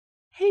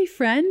Hey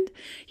friend,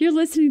 you're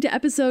listening to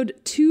episode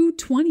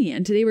 220,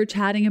 and today we're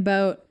chatting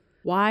about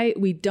why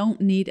we don't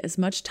need as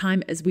much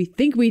time as we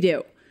think we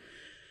do.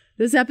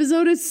 This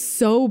episode is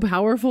so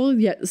powerful,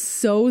 yet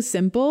so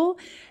simple,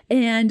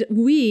 and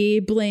we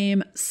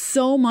blame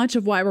so much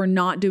of why we're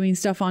not doing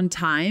stuff on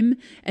time,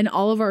 and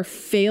all of our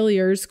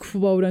failures,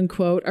 quote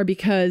unquote, are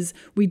because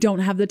we don't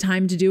have the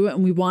time to do it,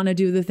 and we want to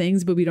do the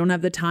things, but we don't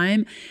have the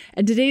time.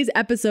 And today's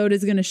episode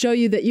is going to show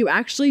you that you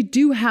actually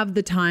do have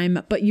the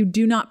time, but you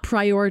do not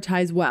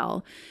prioritize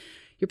well.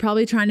 You're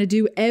probably trying to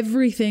do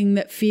everything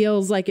that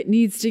feels like it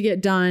needs to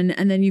get done,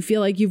 and then you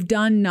feel like you've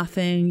done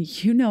nothing.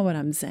 You know what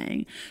I'm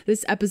saying.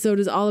 This episode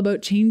is all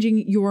about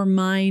changing your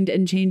mind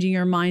and changing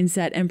your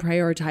mindset and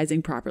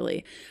prioritizing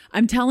properly.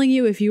 I'm telling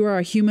you, if you are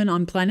a human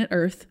on planet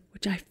Earth,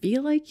 which I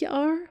feel like you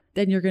are,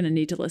 then you're going to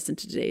need to listen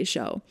to today's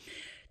show.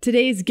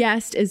 Today's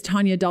guest is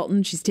Tonya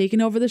Dalton. She's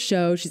taken over the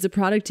show. She's a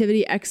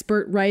productivity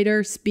expert,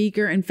 writer,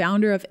 speaker, and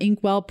founder of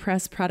Inkwell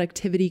Press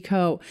Productivity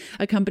Co.,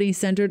 a company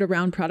centered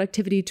around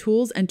productivity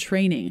tools and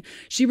training.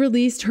 She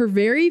released her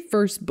very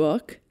first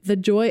book, The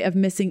Joy of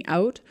Missing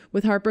Out,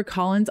 with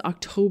HarperCollins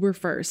October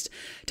 1st.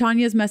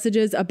 Tonya's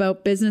messages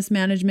about business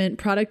management,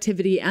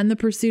 productivity, and the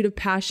pursuit of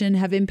passion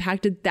have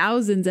impacted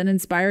thousands and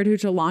inspired her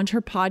to launch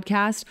her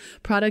podcast,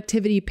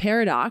 Productivity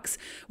Paradox,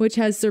 which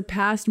has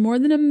surpassed more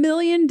than 1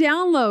 million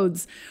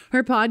downloads.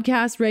 Her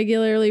podcast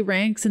regularly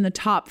ranks in the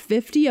top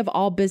 50 of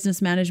all business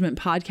management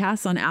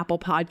podcasts on Apple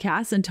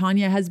Podcasts, and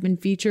Tonya has been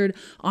featured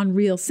on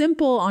Real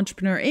Simple,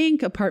 Entrepreneur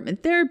Inc.,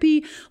 Apartment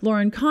Therapy,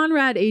 Lauren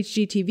Conrad,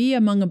 HGTV,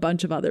 among a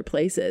bunch of other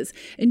places.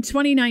 In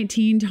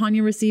 2019,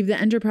 Tonya received the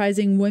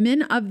Enterprising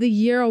Women of the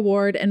Year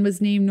award and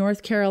was named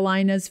North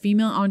Carolina's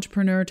Female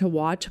Entrepreneur to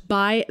Watch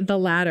by The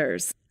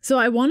Ladders. So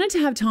I wanted to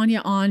have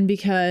Tonya on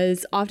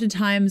because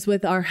oftentimes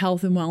with our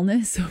health and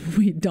wellness,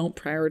 we don't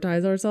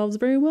prioritize ourselves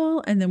very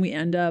well. And then we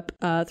end up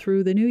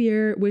through the new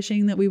year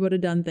wishing that we would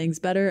have done things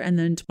better. And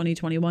then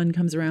 2021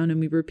 comes around and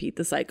we repeat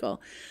the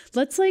cycle.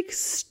 Let's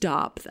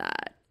stop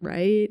that.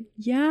 Right?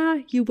 Yeah,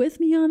 you with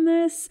me on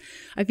this?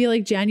 I feel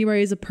like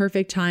January is a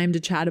perfect time to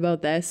chat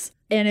about this.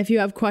 And if you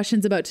have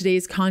questions about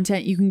today's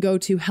content, you can go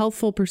to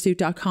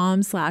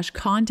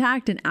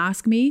healthfulpursuit.com/contact and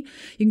ask me.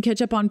 You can catch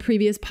up on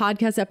previous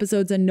podcast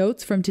episodes and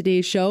notes from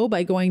today's show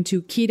by going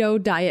to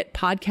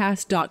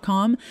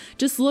ketodietpodcast.com.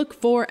 Just look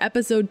for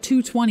episode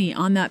 220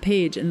 on that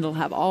page and it'll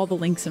have all the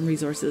links and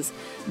resources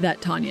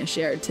that Tonya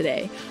shared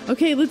today.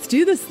 Okay, let's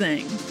do this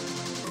thing.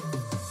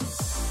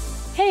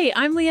 Hey,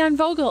 I'm Leanne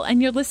Vogel,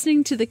 and you're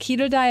listening to the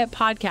Keto Diet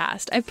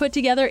Podcast. I've put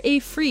together a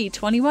free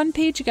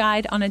 21-page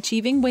guide on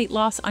achieving weight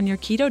loss on your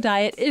keto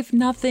diet if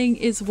nothing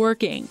is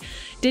working.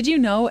 Did you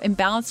know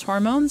imbalanced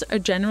hormones are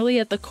generally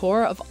at the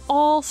core of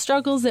all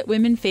struggles that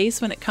women face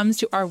when it comes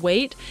to our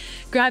weight?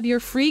 Grab your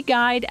free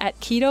guide at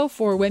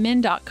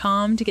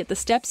ketoforwomen.com to get the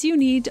steps you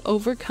need to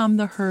overcome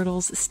the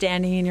hurdles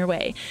standing in your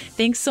way.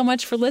 Thanks so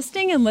much for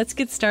listening, and let's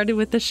get started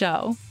with the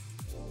show.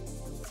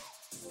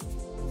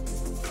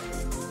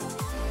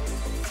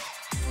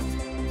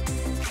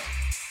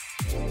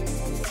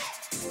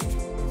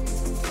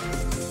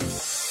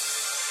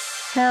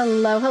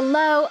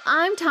 Hello.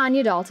 I'm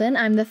Tonya Dalton.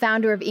 I'm the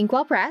founder of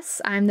Inkwell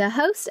Press. I'm the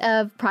host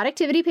of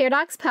Productivity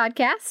Paradox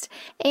podcast,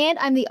 and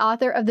I'm the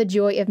author of The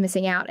Joy of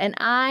Missing Out. And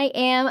I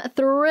am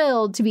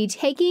thrilled to be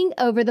taking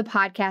over the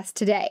podcast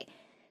today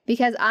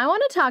because I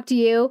want to talk to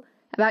you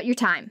about your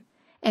time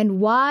and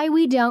why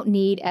we don't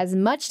need as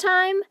much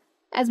time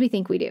as we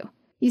think we do.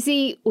 You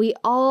see, we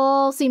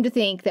all seem to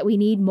think that we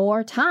need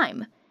more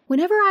time.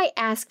 Whenever I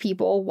ask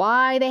people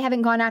why they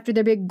haven't gone after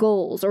their big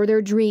goals or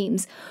their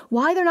dreams,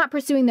 why they're not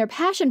pursuing their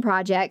passion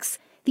projects,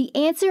 the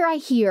answer I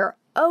hear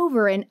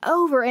over and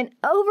over and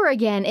over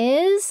again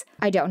is,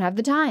 I don't have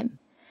the time.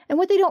 And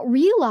what they don't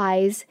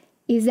realize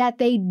is that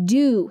they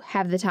do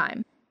have the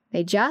time.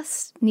 They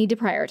just need to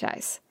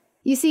prioritize.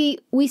 You see,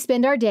 we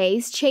spend our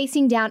days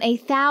chasing down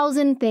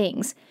 1,000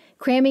 things,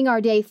 cramming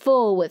our day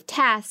full with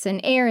tasks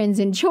and errands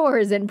and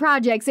chores and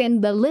projects,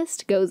 and the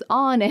list goes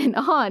on and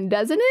on,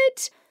 doesn't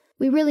it?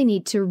 We really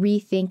need to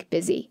rethink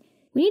busy.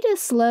 We need to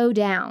slow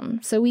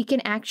down so we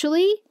can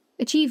actually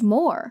achieve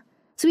more.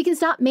 So we can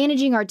stop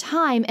managing our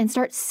time and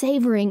start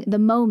savoring the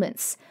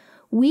moments.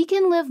 We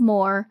can live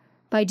more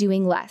by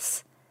doing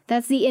less.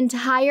 That's the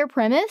entire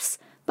premise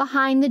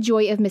behind the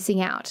joy of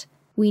missing out.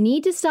 We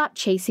need to stop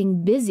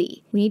chasing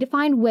busy. We need to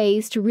find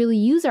ways to really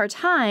use our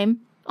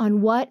time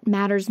on what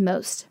matters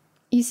most.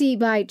 You see,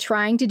 by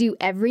trying to do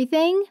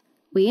everything,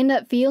 we end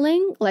up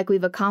feeling like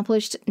we've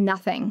accomplished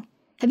nothing.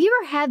 Have you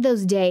ever had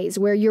those days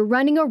where you're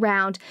running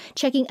around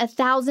checking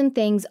 1,000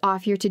 things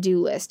off your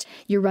to-do list?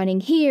 You're running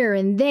here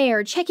and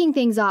there, checking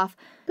things off.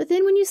 But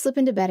then when you slip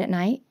into bed at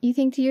night, you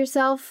think to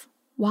yourself,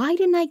 why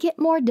didn't I get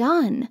more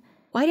done?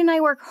 Why didn't I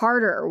work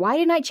harder? Why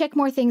didn't I check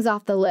more things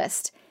off the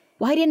list?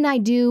 Why didn't I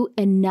do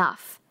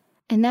enough?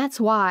 And that's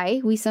why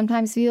we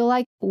sometimes feel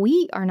like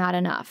we are not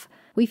enough.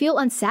 We feel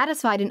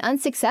unsatisfied and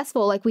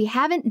unsuccessful, like we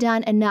haven't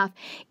done enough,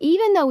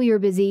 even though we were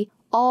busy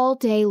all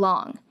day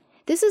long.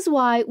 This is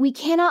why we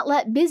cannot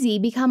let busy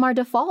become our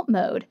default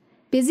mode.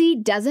 Busy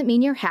doesn't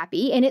mean you're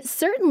happy, and it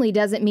certainly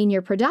doesn't mean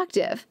you're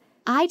productive.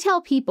 I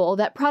tell people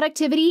that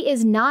productivity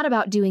is not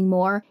about doing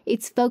more,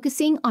 it's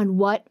focusing on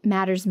what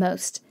matters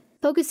most.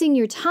 Focusing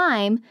your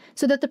time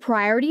so that the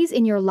priorities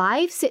in your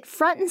life sit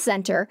front and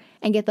center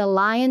and get the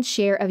lion's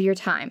share of your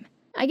time.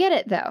 I get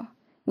it, though.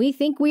 We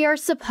think we are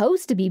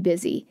supposed to be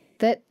busy,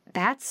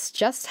 that's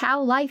just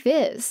how life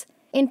is.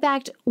 In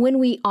fact, when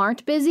we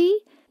aren't busy,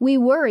 we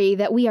worry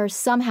that we are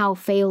somehow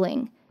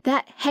failing.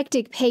 That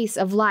hectic pace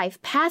of life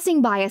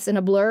passing by us in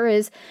a blur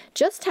is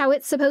just how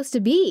it's supposed to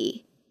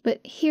be. But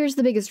here's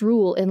the biggest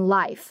rule in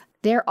life.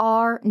 There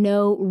are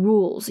no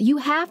rules. You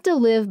have to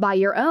live by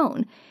your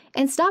own.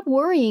 And stop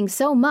worrying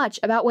so much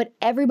about what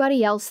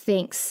everybody else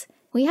thinks.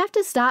 We have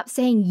to stop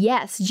saying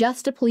yes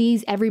just to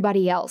please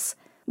everybody else.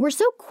 We're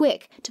so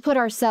quick to put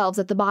ourselves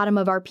at the bottom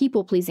of our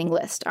people-pleasing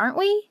list, aren't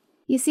we?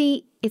 You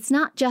see, it's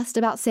not just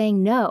about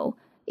saying no.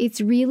 It's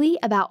really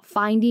about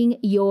finding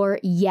your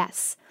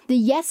yes. The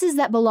yeses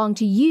that belong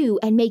to you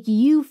and make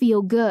you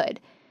feel good.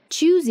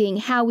 Choosing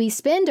how we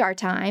spend our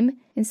time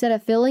instead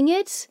of filling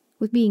it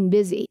with being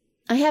busy.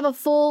 I have a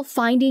full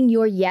Finding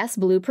Your Yes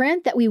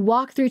blueprint that we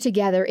walk through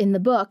together in the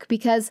book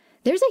because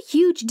there's a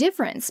huge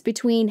difference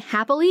between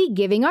happily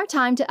giving our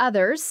time to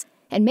others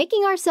and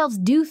making ourselves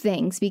do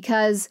things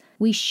because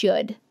we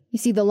should. You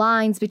see, the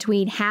lines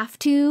between have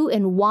to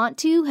and want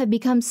to have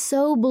become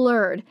so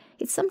blurred,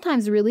 it's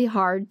sometimes really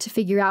hard to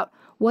figure out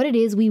what it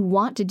is we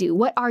want to do,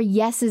 what our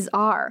yeses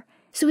are.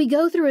 So we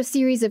go through a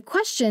series of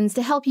questions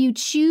to help you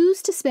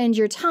choose to spend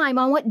your time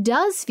on what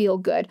does feel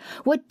good,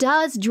 what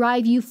does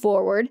drive you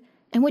forward,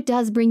 and what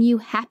does bring you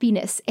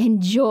happiness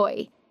and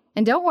joy.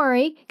 And don't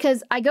worry,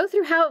 because I go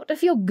through how to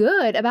feel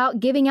good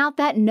about giving out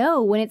that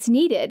no when it's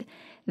needed.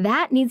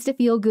 That needs to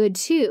feel good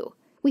too.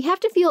 We have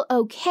to feel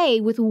okay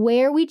with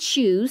where we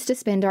choose to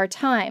spend our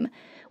time.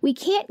 We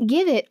can't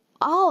give it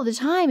all the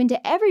time and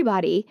to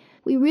everybody.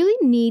 We really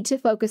need to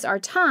focus our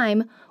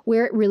time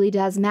where it really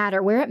does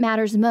matter, where it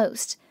matters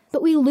most.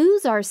 But we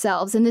lose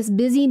ourselves in this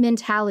busy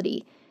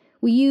mentality.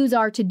 We use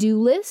our to-do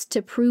list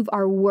to prove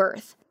our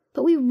worth.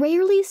 But we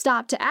rarely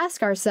stop to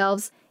ask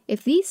ourselves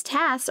if these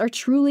tasks are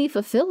truly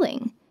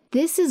fulfilling.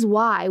 This is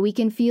why we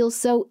can feel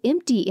so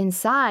empty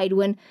inside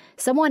when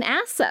someone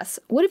asks us,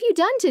 "What have you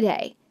done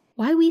today?"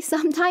 Why we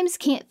sometimes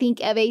can't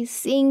think of a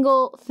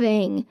single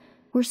thing.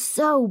 We're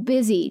so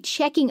busy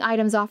checking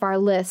items off our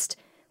list.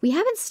 We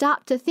haven't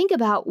stopped to think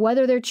about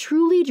whether they're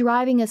truly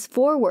driving us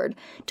forward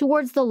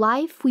towards the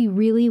life we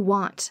really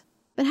want.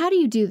 But how do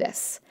you do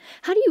this?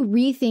 How do you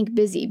rethink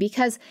busy?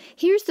 Because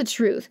here's the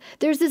truth.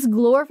 There's this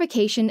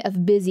glorification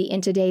of busy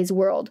in today's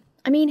world.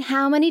 I mean,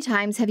 how many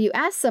times have you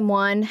asked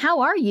someone,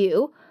 "How are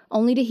you?"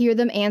 only to hear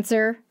them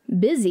answer,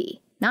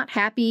 "busy." Not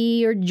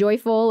happy or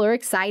joyful or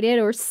excited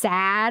or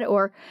sad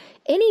or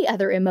any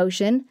other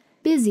emotion.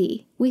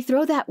 Busy. We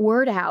throw that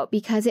word out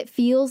because it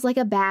feels like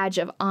a badge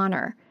of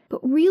honor.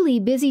 But really,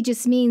 busy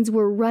just means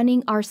we're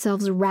running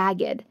ourselves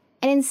ragged.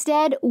 And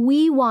instead,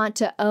 we want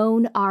to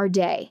own our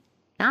day.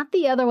 Not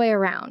the other way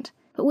around.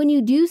 But when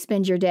you do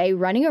spend your day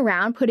running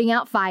around putting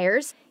out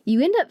fires,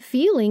 you end up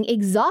feeling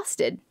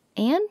exhausted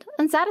and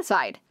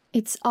unsatisfied.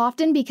 It's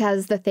often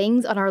because the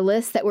things on our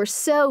list that we're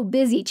so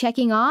busy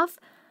checking off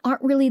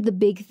aren't really the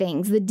big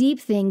things, the deep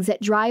things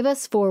that drive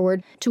us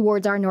forward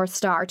towards our North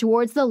Star,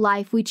 towards the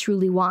life we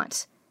truly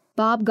want.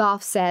 Bob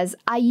Goff says,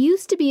 "I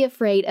used to be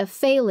afraid of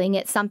failing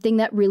at something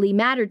that really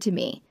mattered to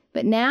me,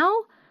 but now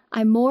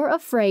I'm more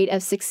afraid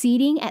of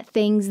succeeding at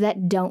things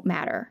that don't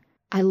matter."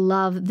 I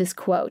love this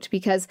quote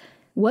because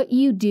what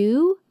you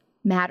do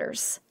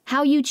matters.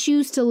 How you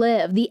choose to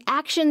live, the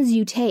actions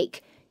you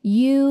take,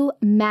 you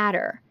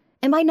matter.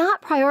 And by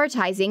not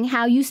prioritizing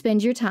how you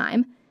spend your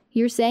time,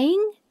 you're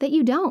saying that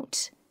you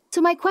don't.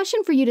 So my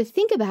question for you to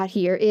think about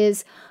here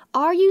is,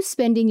 are you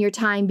spending your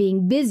time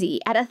being busy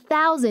at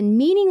 1,000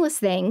 meaningless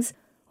things,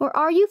 or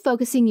are you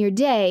focusing your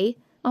day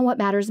on what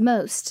matters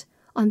most,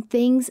 on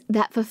things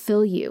that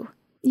fulfill you?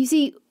 You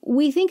see,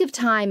 we think of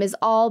time as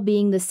all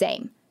being the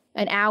same.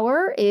 An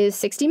hour is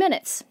 60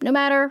 minutes, no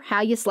matter how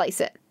you slice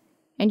it.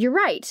 And you're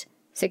right,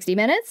 60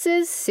 minutes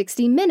is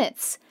 60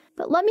 minutes.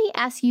 But let me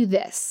ask you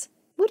this.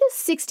 What does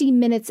 60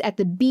 minutes at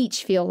the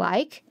beach feel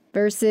like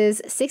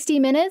versus 60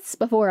 minutes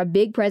before a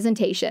big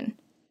presentation?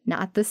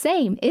 Not the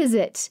same, is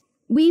it?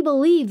 We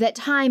believe that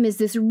time is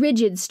this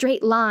rigid,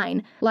 straight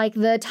line, like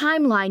the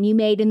timeline you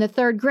made in the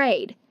 3rd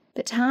grade.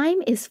 But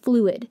time is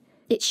fluid.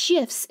 It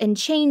shifts and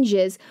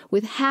changes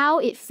with how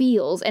it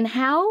feels and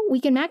how we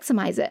can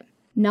maximize it.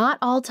 Not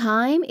all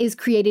time is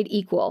created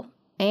equal,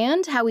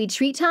 and how we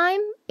treat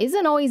time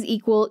isn't always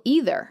equal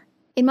either.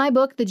 In my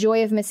book, The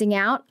Joy of Missing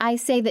Out, I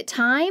say that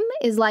time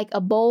is like a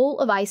bowl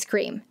of ice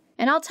cream.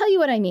 And I'll tell you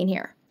what I mean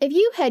here. If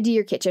you head to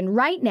your kitchen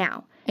right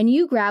now and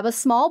you grab a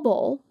small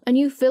bowl and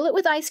you fill it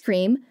with ice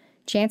cream,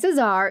 chances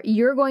are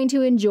you're going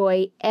to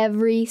enjoy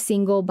every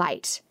single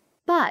bite.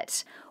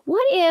 But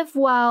what if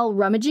while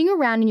rummaging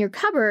around in your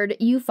cupboard,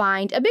 you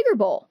find a bigger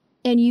bowl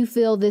and you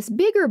fill this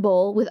bigger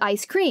bowl with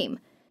ice cream?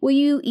 Will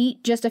you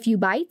eat just a few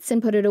bites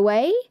and put it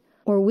away?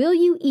 Or will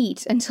you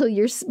eat until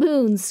your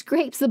spoon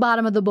scrapes the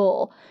bottom of the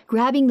bowl,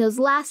 grabbing those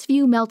last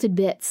few melted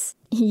bits?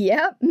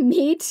 Yep,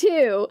 me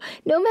too.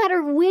 No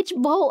matter which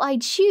bowl I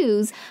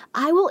choose,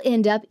 I will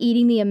end up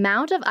eating the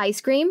amount of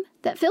ice cream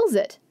that fills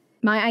it.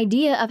 My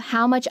idea of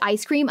how much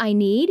ice cream I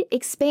need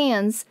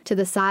expands to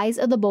the size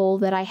of the bowl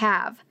that I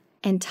have.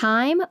 And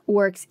time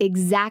works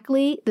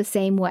exactly the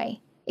same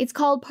way. It's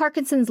called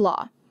Parkinson's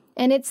Law.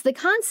 And it's the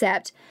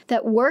concept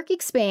that work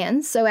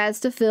expands so as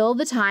to fill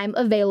the time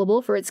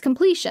available for its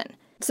completion.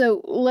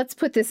 So let's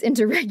put this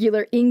into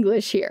regular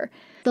English here.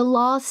 The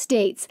law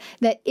states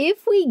that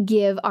if we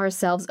give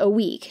ourselves a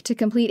week to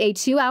complete a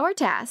 2-hour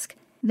task,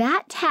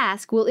 that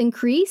task will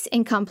increase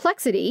in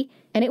complexity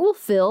and it will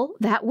fill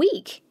that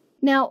week.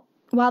 Now,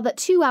 while the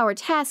 2-hour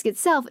task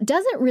itself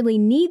doesn't really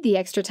need the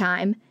extra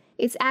time,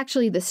 it's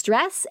actually the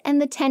stress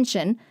and the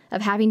tension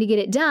of having to get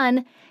it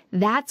done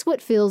that's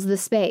what fills the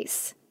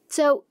space.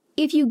 So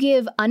if you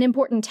give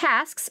unimportant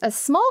tasks a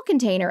small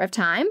container of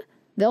time,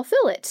 they'll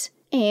fill it.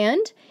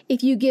 And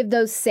if you give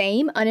those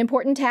same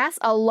unimportant tasks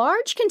a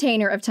large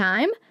container of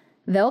time,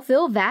 they'll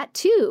fill that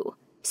too.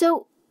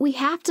 So we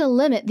have to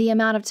limit the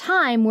amount of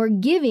time we're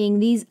giving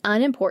these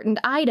unimportant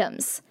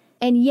items.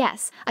 And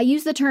yes, I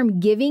use the term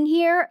giving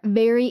here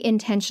very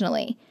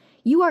intentionally.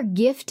 You are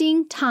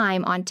gifting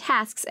time on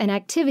tasks and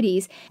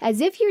activities as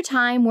if your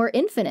time were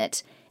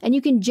infinite, and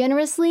you can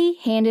generously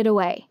hand it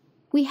away.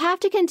 We have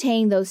to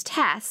contain those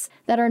tasks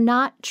that are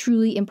not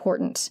truly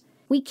important.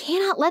 We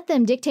cannot let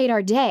them dictate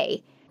our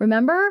day.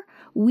 Remember,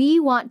 we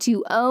want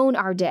to own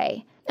our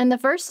day. And the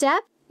first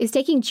step is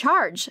taking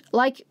charge,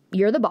 like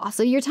you're the boss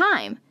of your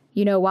time.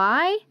 You know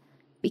why?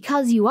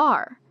 Because you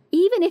are.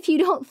 Even if you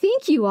don't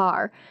think you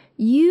are,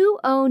 you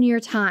own your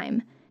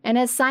time. And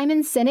as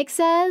Simon Sinek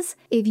says,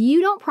 if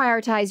you don't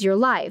prioritize your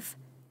life,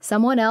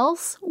 someone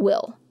else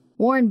will.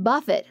 Warren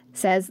Buffett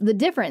says the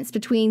difference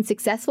between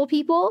successful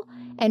people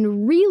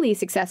and really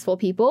successful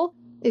people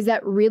is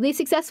that really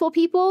successful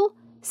people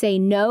say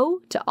no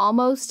to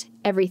almost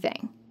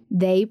everything.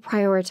 They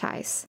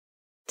prioritize.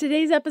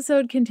 Today's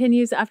episode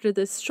continues after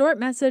this short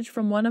message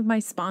from one of my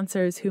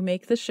sponsors who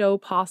make the show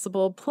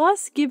possible,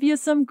 plus give you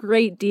some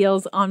great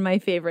deals on my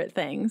favorite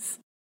things.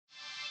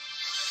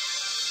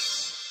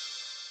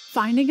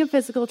 Finding a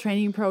physical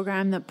training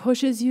program that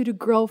pushes you to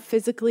grow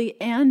physically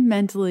and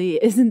mentally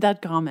isn't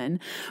that common.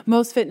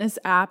 Most fitness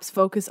apps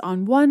focus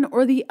on one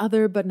or the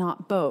other, but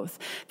not both.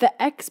 The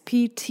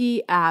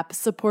XPT app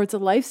supports a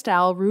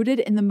lifestyle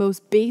rooted in the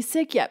most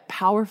basic yet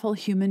powerful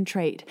human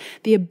trait,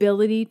 the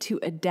ability to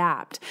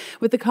adapt.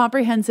 With the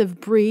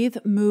comprehensive Breathe,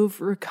 Move,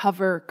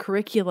 Recover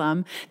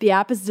curriculum, the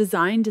app is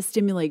designed to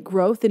stimulate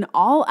growth in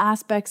all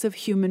aspects of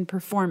human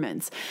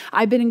performance.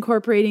 I've been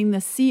incorporating the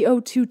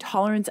CO2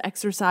 tolerance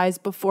exercise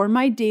before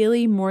my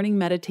daily morning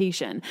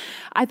meditation.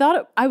 I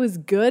thought I was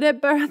good at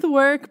breath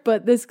work,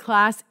 but this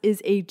class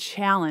is a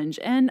challenge,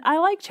 and I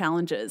like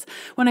challenges.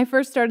 When I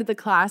first started the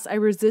class, I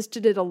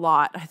resisted it a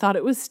lot. I thought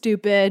it was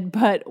stupid,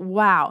 but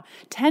wow,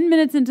 10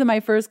 minutes into my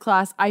first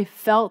class, I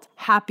felt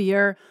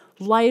happier,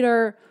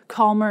 lighter,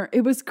 calmer.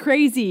 It was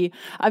crazy.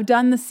 I've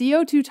done the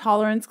CO2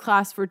 tolerance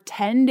class for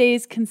 10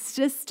 days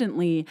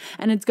consistently,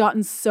 and it's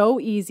gotten so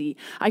easy.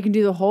 I can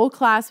do the whole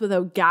class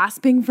without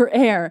gasping for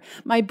air.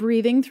 My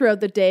breathing throughout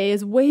the day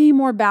is way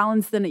more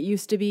balanced than it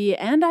used to be,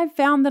 and I've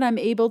found that I'm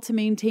able to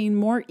maintain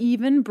more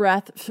even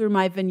breath through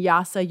my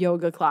vinyasa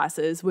yoga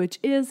classes, which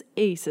is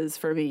aces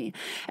for me.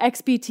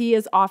 XPT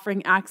is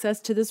offering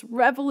access to this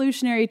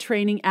revolutionary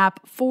training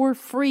app for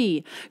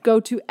free. Go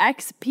to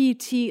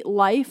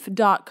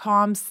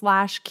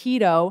xptlife.com/keto.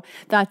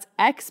 That's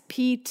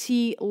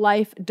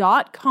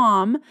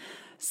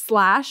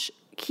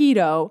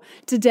xptlife.com/keto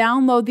to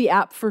download the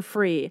app for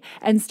free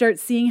and start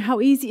seeing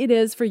how easy it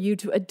is for you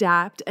to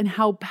adapt and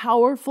how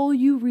powerful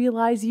you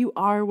realize you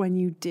are when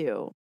you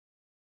do.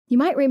 You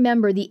might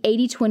remember the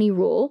 80-20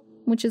 rule,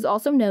 which is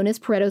also known as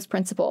Pareto's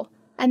principle.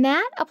 And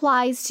that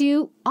applies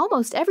to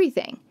almost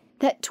everything.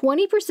 That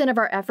 20% of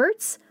our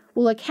efforts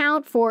will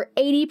account for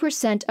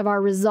 80% of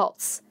our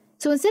results.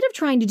 So instead of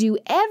trying to do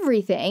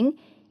everything,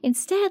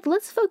 instead,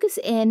 let's focus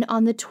in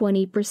on the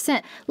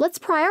 20%. Let's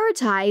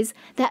prioritize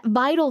that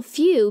vital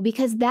few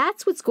because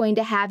that's what's going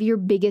to have your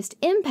biggest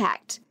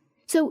impact.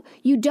 So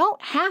you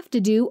don't have to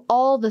do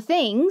all the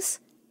things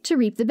to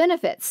reap the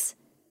benefits.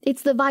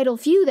 It's the vital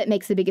few that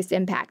makes the biggest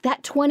impact,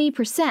 that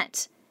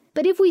 20%.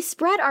 But if we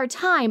spread our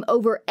time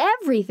over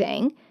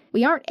everything,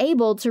 we aren't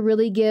able to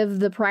really give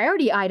the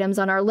priority items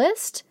on our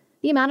list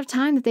the amount of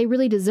time that they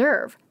really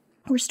deserve.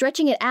 We're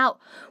stretching it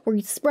out. We're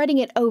spreading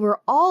it over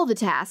all the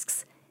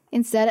tasks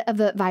instead of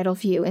the vital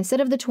few,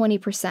 instead of the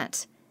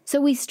 20%.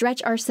 So we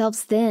stretch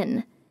ourselves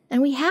thin.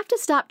 And we have to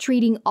stop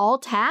treating all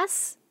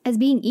tasks as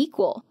being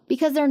equal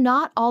because they're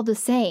not all the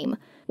same.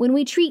 When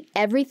we treat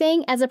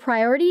everything as a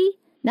priority,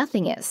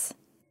 nothing is.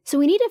 So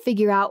we need to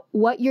figure out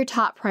what your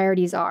top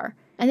priorities are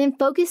and then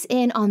focus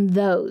in on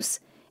those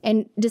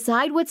and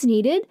decide what's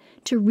needed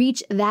to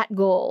reach that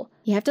goal.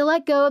 You have to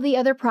let go of the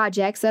other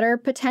projects that are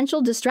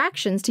potential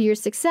distractions to your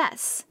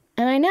success.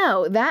 And I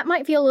know that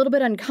might feel a little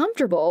bit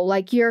uncomfortable,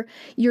 like you're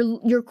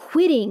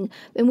quitting.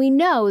 And we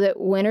know that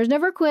winners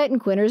never quit and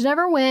quitters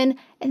never win,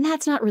 and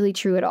that's not really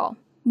true at all.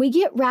 We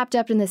get wrapped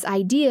up in this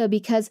idea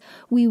because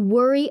we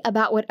worry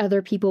about what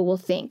other people will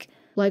think,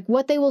 like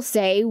what they will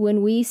say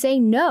when we say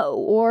no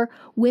or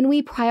when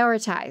we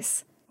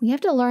prioritize. We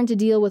have to learn to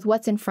deal with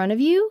what's in front of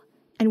you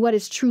and what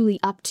is truly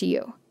up to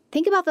you.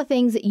 Think about the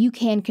things that you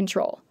can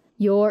control: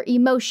 your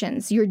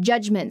emotions, your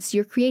judgments,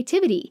 your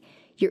creativity,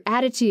 your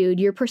attitude,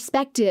 your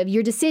perspective,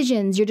 your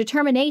decisions, your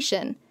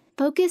determination.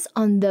 Focus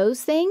on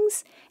those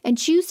things and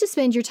choose to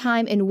spend your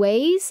time in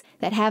ways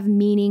that have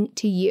meaning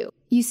to you.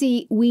 You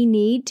see, we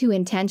need to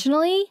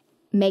intentionally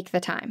make the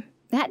time.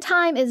 That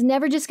time is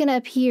never just going to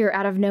appear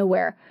out of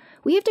nowhere.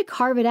 We have to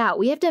carve it out.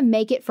 We have to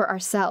make it for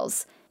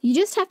ourselves. You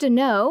just have to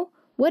know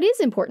what is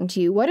important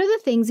to you. What are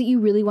the things that you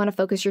really want to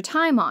focus your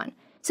time on?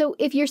 So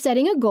if you're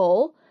setting a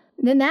goal,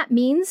 then that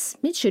means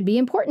it should be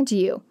important to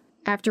you.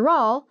 After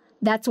all,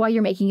 that's why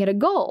you're making it a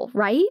goal,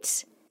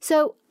 right?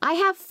 So I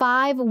have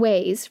 5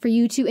 ways for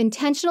you to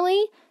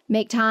intentionally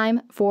make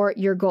time for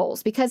your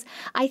goals, because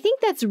I think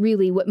that's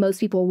really what most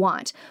people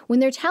want. When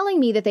they're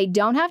telling me that they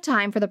don't have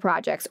time for the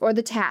projects or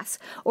the tasks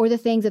or the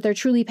things that they're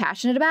truly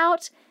passionate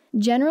about,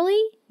 generally,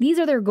 these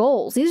are their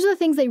goals. These are the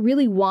things they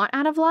really want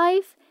out of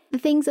life, the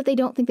things that they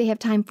don't think they have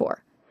time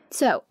for.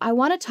 So I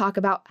want to talk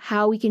about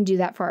how we can do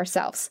that for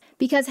ourselves,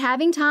 because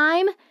having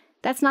time,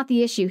 that's not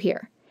the issue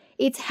here.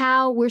 It's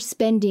how we're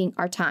spending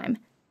our time.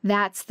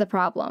 That's the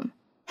problem.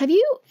 Have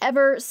you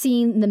ever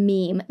seen the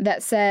meme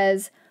that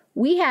says,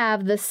 "We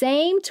have the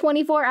same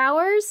 24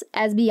 hours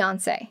as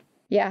Beyonce"?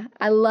 Yeah,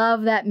 I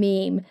love that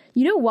meme.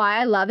 You know why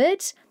I love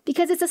it?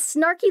 Because it's a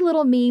snarky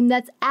little meme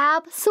that's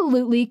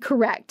absolutely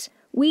correct.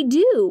 We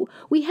do.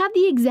 We have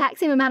the exact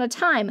same amount of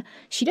time.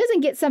 She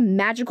doesn't get some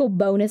magical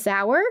bonus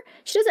hour.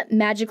 She doesn't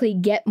magically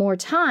get more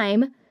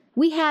time.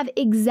 We have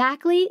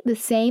exactly the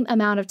same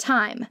amount of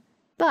time.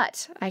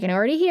 But I can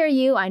already hear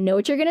you. I know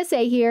what you're going to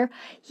say here.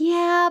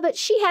 Yeah, but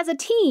she has a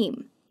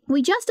team.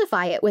 We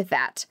justify it with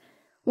that.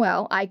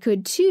 Well, I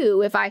could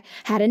too if I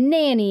had a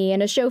nanny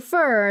and a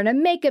chauffeur and a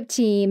makeup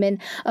team and,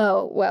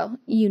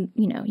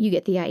 you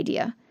get the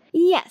idea.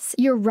 Yes,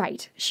 you're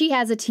right. She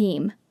has a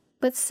team.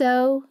 But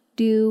so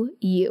do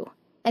you.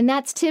 And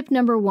that's tip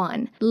number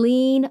 1.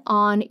 Lean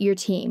on your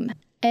team.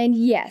 And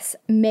yes,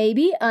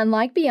 maybe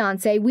unlike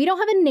Beyonce, we don't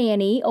have a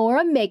nanny or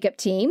a makeup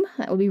team.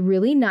 That would be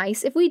really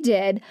nice if we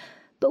did.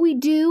 But we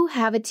do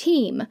have a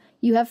team.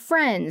 You have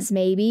friends,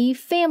 maybe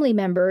family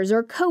members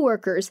or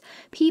coworkers,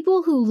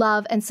 people who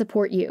love and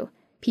support you,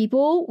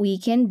 people we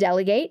can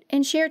delegate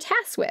and share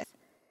tasks with.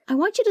 I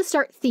want you to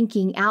start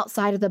thinking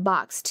outside of the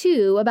box,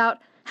 too, about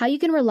how you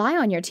can rely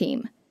on your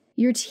team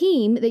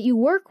that you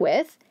work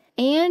with,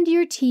 and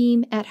your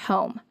team at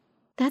home.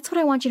 That's what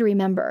I want you to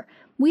remember.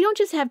 We don't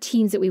just have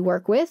teams that we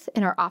work with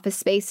in our office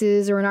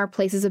spaces or in our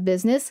places of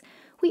business.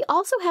 We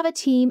also have a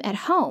team at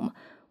home.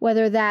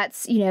 Whether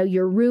that's,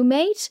 your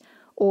roommate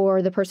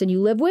or the person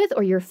you live with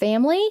or your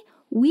family,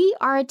 we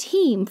are a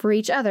team for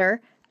each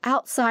other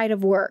outside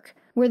of work.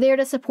 We're there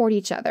to support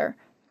each other.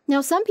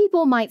 Now, some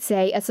people might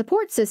say a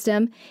support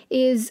system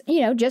is,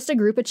 just a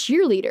group of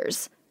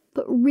cheerleaders.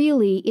 But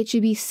really, it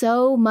should be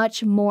so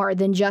much more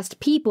than just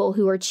people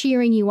who are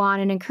cheering you on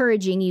and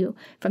encouraging you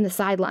from the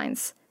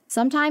sidelines.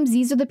 Sometimes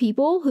these are the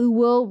people who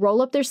will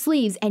roll up their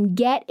sleeves and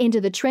get into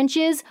the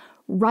trenches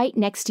right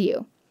next to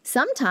you.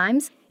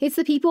 Sometimes it's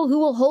the people who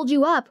will hold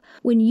you up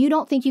when you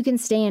don't think you can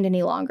stand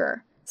any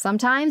longer.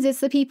 Sometimes it's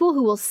the people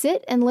who will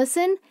sit and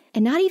listen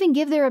and not even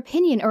give their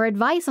opinion or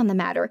advice on the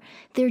matter.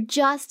 They're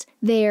just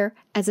there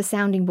as a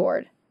sounding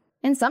board.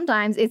 And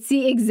sometimes it's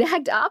the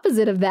exact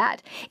opposite of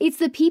that. It's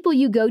the people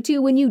you go to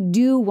when you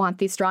do want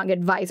the strong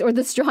advice or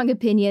the strong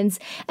opinions,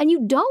 and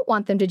you don't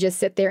want them to just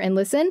sit there and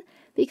listen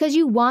because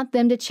you want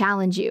them to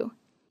challenge you.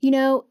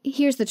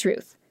 Here's the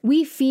truth.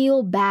 We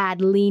feel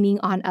bad leaning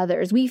on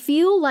others. We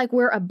feel like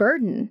we're a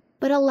burden.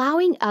 But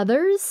allowing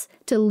others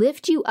to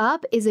lift you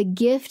up is a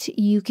gift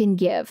you can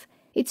give.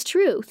 It's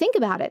true. Think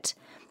about it.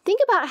 Think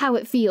about how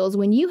it feels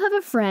when you have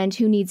a friend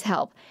who needs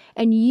help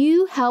and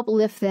you help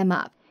lift them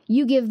up.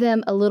 You give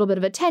them a little bit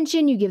of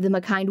attention, you give them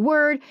a kind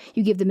word,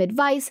 you give them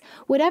advice,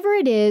 whatever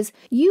it is,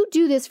 you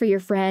do this for your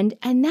friend,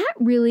 and that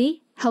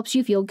really helps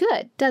you feel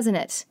good, doesn't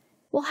it?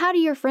 Well, how do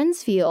your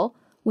friends feel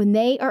when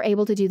they are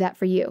able to do that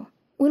for you?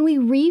 When we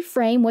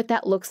reframe what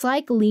that looks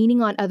like,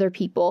 leaning on other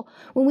people,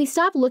 when we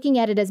stop looking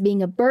at it as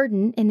being a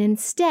burden and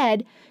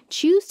instead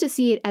choose to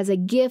see it as a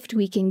gift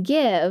we can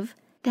give,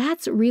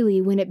 that's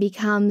really when it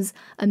becomes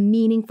a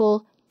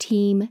meaningful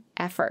team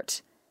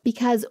effort.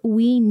 Because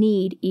we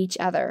need each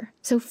other.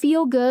 So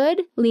feel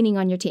good leaning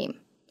on your team.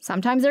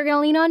 Sometimes they're going to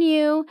lean on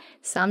you.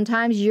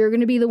 Sometimes you're going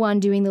to be the one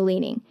doing the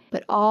leaning.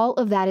 But all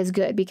of that is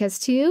good because,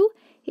 too,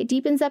 it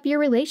deepens up your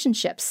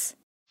relationships.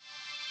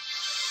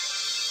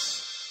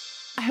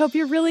 I hope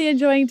you're really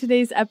enjoying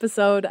today's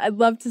episode. I'd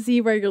love to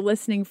see where you're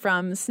listening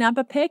from. Snap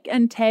a pic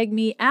and tag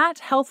me at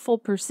Healthful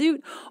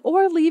Pursuit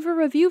or leave a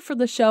review for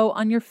the show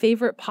on your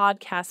favorite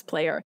podcast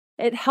player.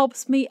 It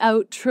helps me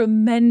out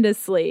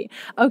tremendously.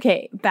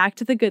 Okay, back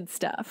to the good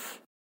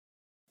stuff.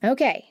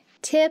 Okay,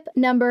 tip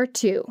number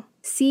 2.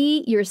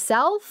 See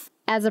yourself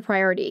as a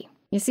priority.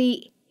 You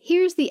see,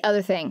 here's the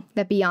other thing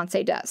that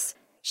Beyoncé does.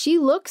 She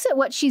looks at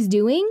what she's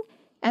doing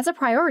as a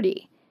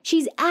priority.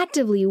 She's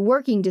actively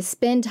working to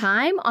spend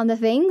time on the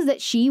things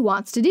that she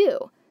wants to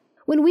do.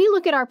 When we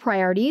look at our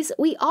priorities,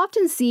 we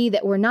often see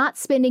that we're not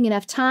spending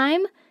enough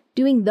time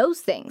doing those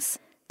things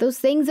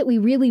that we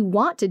really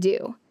want to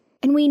do.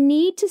 And we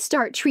need to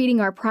start treating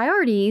our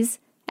priorities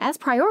as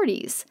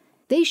priorities.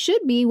 They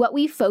should be what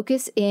we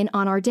focus in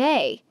on our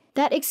day.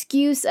 That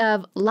excuse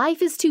of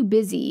life is too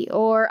busy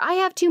or I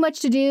have too much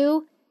to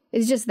do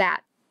is just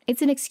that.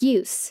 It's an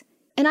excuse.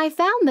 And I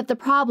found that the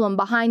problem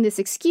behind this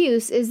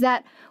excuse is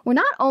that we're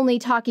not only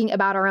talking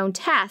about our own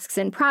tasks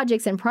and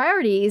projects and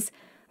priorities,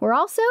 we're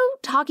also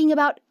talking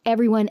about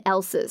everyone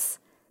else's.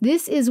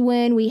 This is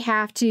when we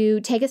have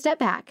to take a step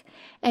back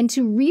and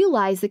to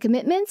realize the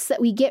commitments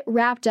that we get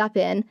wrapped up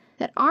in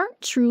that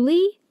aren't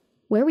truly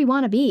where we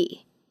want to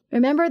be.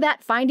 Remember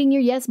that Finding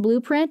Your Yes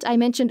blueprint I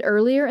mentioned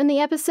earlier in the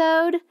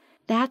episode?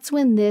 That's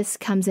when this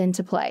comes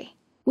into play.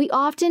 We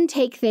often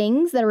take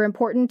things that are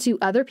important to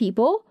other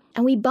people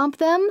and we bump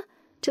them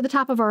to the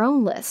top of our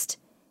own list,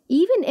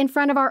 even in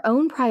front of our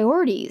own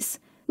priorities.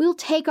 We'll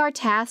take our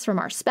tasks from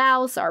our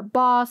spouse, our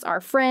boss,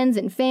 our friends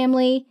and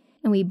family,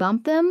 and we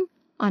bump them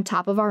on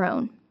top of our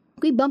own.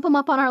 We bump them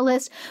up on our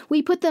list,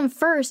 we put them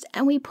first,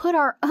 and we put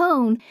our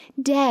own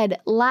dead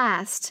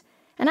last.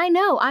 And I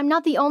know I'm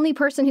not the only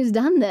person who's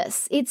done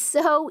this. It's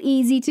so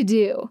easy to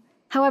do.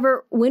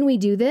 However, when we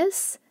do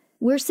this,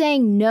 we're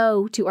saying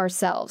no to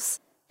ourselves,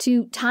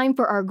 to time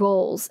for our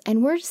goals,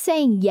 and we're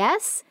saying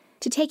yes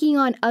to taking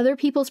on other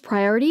people's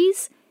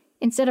priorities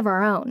instead of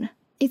our own.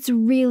 It's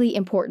really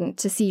important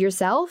to see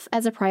yourself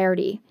as a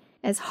priority,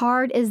 as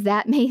hard as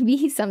that may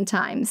be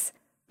sometimes.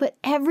 But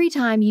every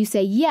time you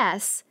say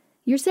yes,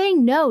 you're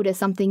saying no to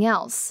something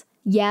else.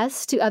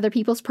 Yes to other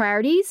people's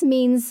priorities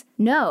means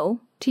no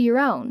to your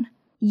own.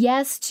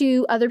 Yes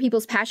to other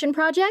people's passion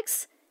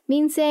projects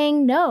means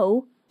saying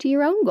no to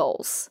your own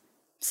goals.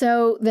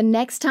 So the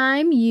next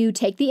time you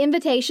take the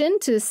invitation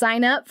to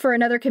sign up for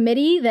another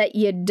committee that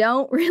you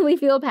don't really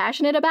feel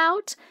passionate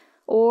about,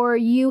 or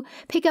you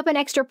pick up an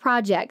extra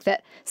project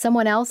that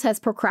someone else has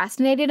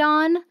procrastinated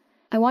on,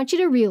 I want you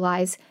to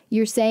realize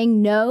you're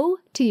saying no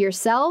to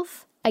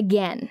yourself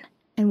again.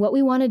 And what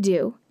we want to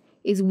do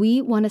is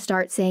we want to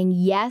start saying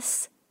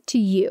yes to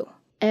you.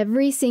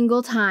 Every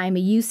single time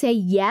you say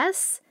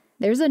yes,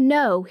 there's a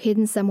no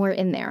hidden somewhere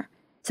in there.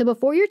 So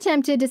before you're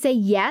tempted to say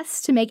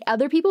yes to make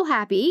other people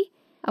happy,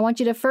 I want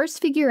you to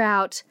first figure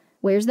out,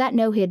 where's that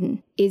no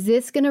hidden? Is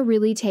this going to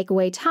really take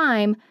away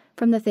time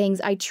from the things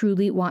I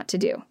truly want to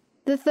do?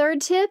 The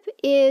third tip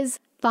is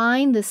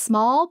find the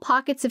small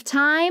pockets of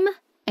time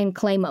and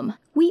claim them.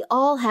 We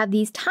all have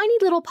these tiny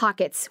little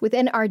pockets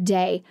within our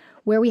day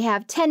where we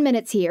have 10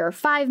 minutes here,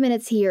 5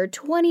 minutes here,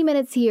 20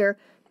 minutes here,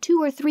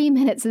 2 or 3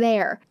 minutes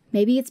there.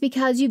 Maybe it's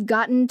because you've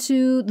gotten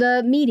to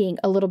the meeting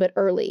a little bit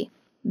early.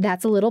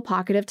 That's a little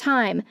pocket of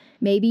time.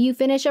 Maybe you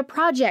finish a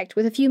project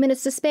with a few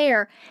minutes to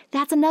spare.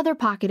 That's another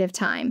pocket of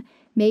time.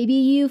 Maybe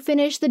you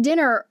finish the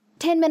dinner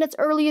 10 minutes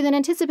earlier than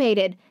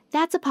anticipated.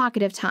 That's a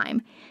pocket of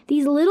time.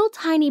 These little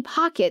tiny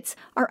pockets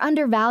are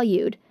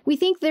undervalued. We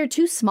think they're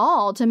too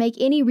small to make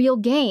any real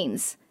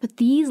gains. But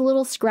these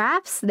little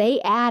scraps, they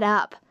add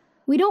up.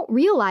 We don't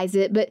realize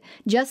it, but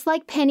just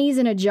like pennies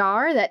in a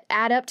jar that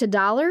add up to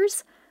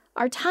dollars,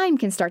 our time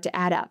can start to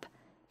add up.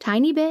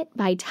 Tiny bit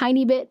by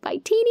tiny bit by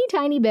teeny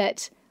tiny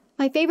bit.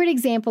 My favorite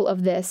example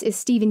of this is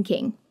Stephen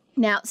King.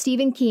 Now,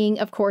 Stephen King,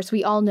 of course,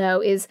 we all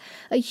know, is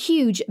a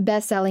huge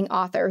best-selling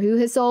author who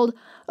has sold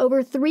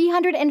over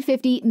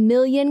 350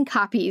 million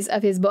copies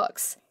of his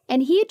books.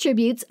 And he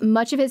attributes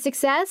much of his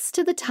success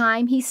to the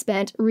time he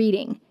spent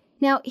reading.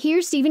 Now,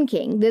 here's Stephen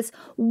King, this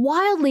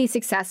wildly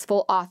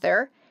successful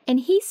author,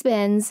 and he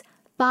spends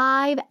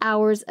 5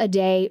 hours a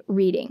day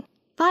reading.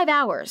 5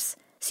 hours.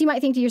 So you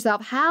might think to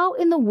yourself, how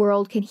in the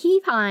world can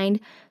he find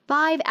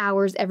 5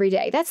 hours every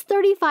day? That's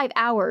 35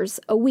 hours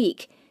a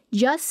week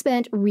just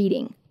spent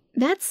reading.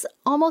 That's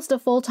almost a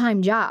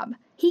full-time job.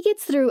 He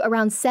gets through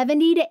around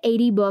 70 to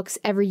 80 books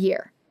every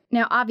year.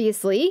 Now,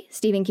 obviously,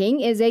 Stephen King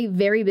is a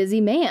very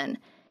busy man.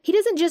 He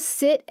doesn't just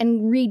sit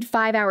and read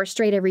 5 hours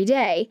straight every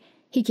day.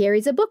 He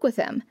carries a book with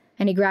him,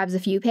 and he grabs a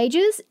few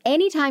pages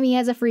anytime he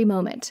has a free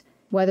moment,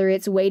 whether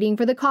it's waiting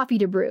for the coffee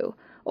to brew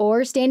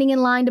or standing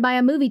in line to buy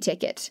a movie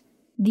ticket.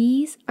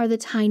 These are the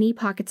tiny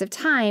pockets of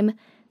time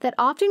that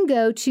often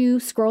go to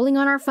scrolling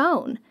on our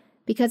phone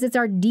because it's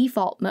our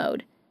default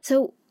mode.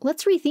 So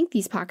let's rethink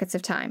these pockets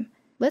of time.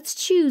 Let's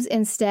choose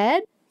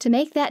instead to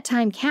make that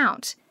time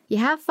count. You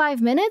have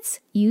 5 minutes,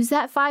 use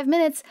that 5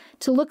 minutes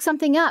to look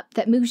something up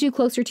that moves you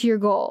closer to your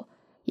goal.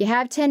 You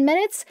have 10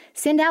 minutes,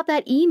 send out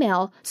that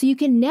email so you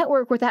can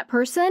network with that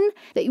person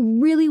that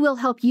really will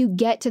help you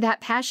get to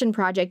that passion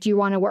project you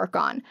want to work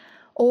on.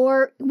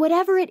 or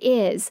whatever it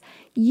is.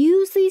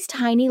 Use these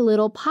tiny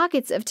little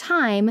pockets of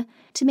time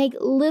to make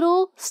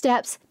little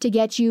steps to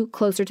get you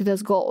closer to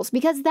those goals,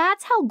 because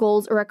that's how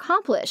goals are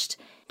accomplished.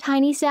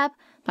 Tiny step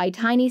by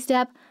tiny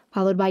step,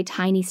 followed by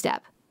tiny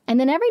step. And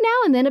then every now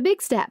and then a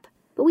big step.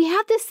 But we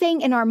have this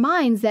thing in our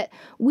minds that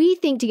we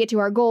think to get to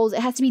our goals,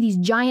 it has to be these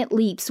giant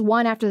leaps,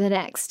 one after the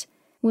next,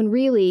 when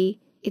really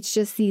it's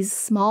just these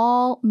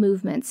small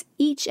movements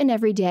each and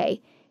every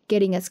day,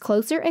 getting us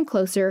closer and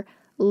closer,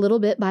 little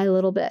bit by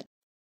little bit.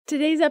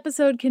 Today's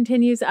episode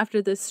continues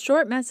after this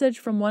short message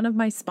from one of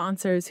my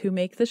sponsors who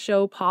make the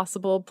show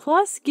possible,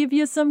 plus give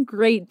you some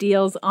great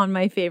deals on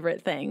my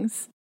favorite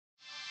things.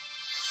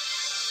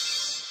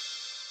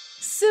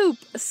 Soup.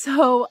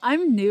 So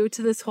I'm new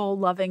to this whole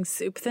loving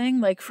soup thing,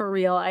 like for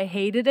real. I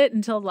hated it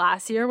until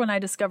last year when I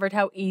discovered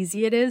how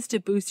easy it is to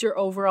boost your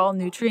overall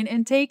nutrient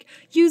intake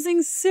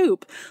using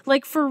soup.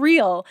 Like for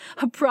real,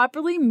 a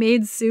properly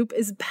made soup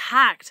is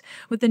packed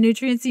with the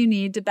nutrients you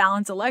need to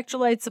balance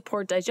electrolytes,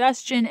 support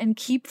digestion, and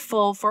keep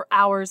full for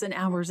hours and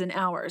hours and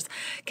hours.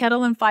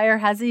 Kettle and Fire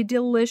has a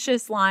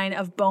delicious line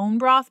of bone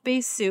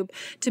broth-based soup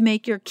to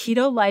make your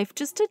keto life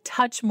just a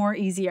touch more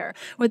easier,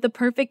 with the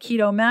perfect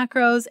keto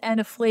macros and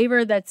a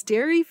flavor that's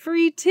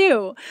dairy-free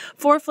too.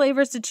 4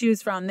 flavors to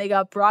choose from. They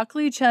got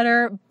broccoli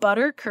cheddar,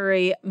 butter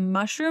curry,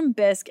 mushroom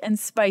bisque, and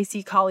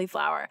spicy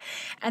cauliflower.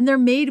 And they're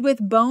made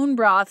with bone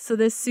broth, so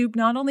this soup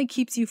not only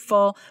keeps you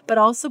full, but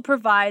also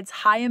provides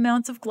high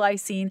amounts of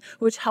glycine,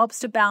 which helps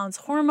to balance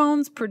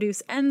hormones,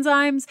 produce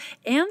enzymes,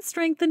 and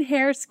strengthen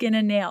hair, skin,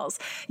 and nails.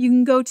 You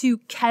can go to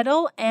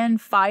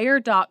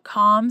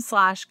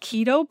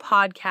kettleandfire.com/keto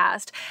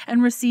podcast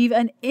and receive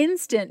an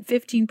instant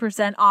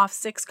 15% off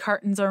 6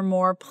 cartons or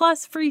more,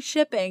 plus free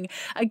shipping.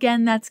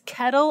 Again, that's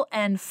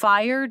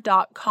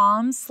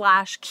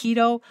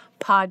kettleandfire.com/keto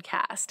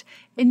podcast.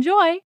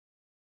 Enjoy.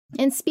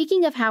 And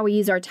speaking of how we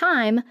use our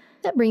time,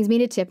 that brings me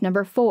to tip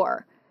number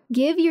 4.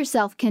 Give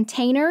yourself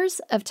containers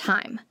of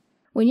time.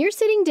 When you're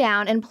sitting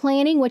down and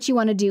planning what you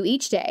want to do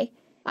each day,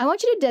 I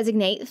want you to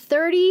designate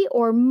 30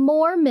 or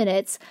more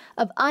minutes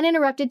of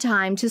uninterrupted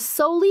time to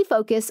solely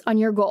focus on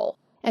your goal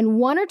and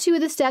 1 or 2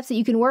 of the steps that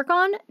you can work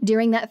on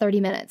during that 30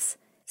 minutes.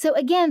 So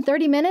again,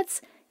 30 minutes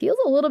feels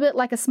a little bit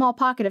like a small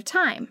pocket of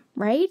time,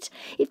 right?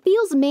 It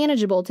feels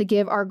manageable to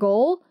give our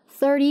goal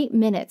 30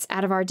 minutes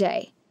out of our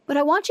day. But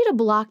I want you to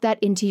block that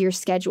into your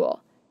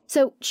schedule.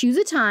 So choose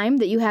a time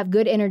that you have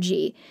good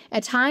energy, a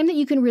time that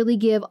you can really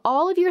give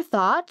all of your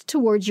thought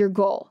towards your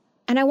goal.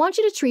 And I want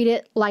you to treat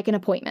it like an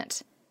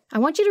appointment. I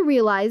want you to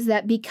realize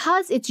that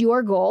because it's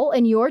your goal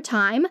and your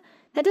time,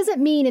 that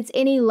doesn't mean it's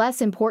any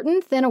less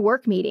important than a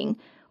work meeting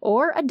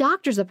or a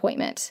doctor's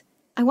appointment.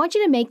 I want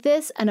you to make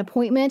this an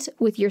appointment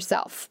with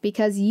yourself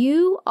because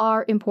you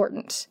are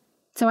important.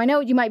 So I know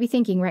what you might be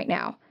thinking right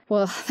now.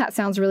 Well, that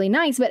sounds really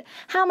nice, but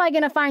how am I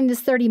going to find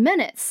this 30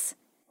 minutes?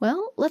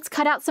 Well, let's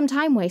cut out some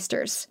time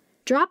wasters.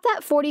 Drop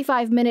that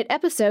 45-minute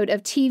episode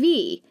of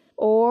TV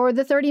or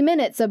the 30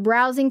 minutes of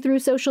browsing through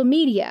social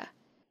media.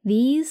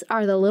 These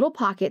are the little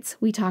pockets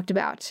we talked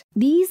about.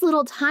 These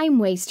little time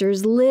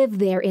wasters live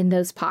there in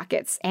those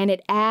pockets, and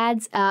it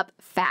adds up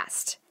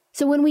fast.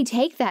 So when we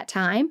take that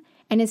time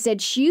and instead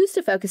choose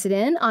to focus it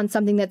in on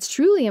something that's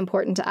truly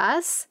important to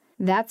us,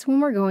 that's when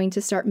we're going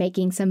to start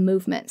making some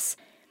movements.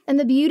 And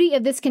the beauty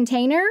of this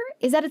container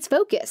is that it's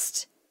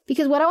focused.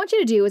 Because what I want you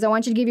to do is I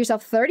want you to give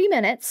yourself 30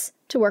 minutes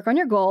to work on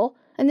your goal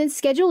and then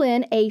schedule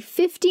in a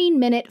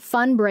 15-minute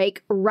fun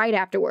break right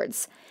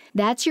afterwards.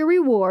 That's your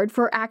reward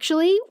for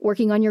actually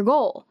working on your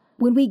goal.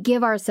 When we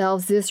give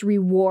ourselves this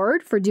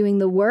reward for doing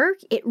the work,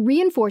 it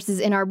reinforces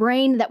in our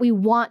brain that we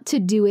want to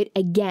do it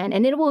again,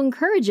 and it will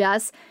encourage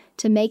us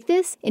to make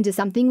this into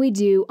something we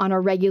do on a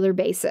regular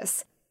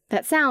basis.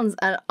 That sounds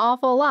an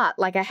awful lot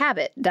like a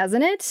habit,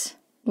 doesn't it?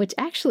 Which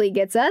actually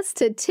gets us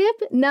to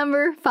tip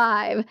number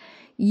 5.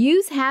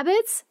 Use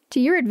habits to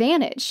your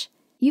advantage.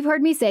 You've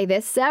heard me say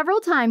this several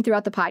times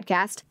throughout the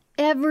podcast.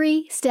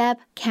 Every step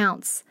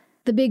counts.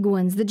 The big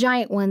ones, the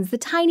giant ones, the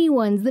tiny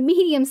ones, the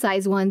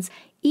medium-sized ones,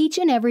 each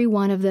and every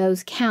one of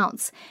those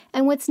counts.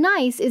 And what's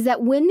nice is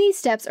that when these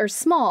steps are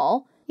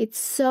small, it's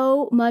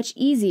so much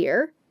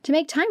easier to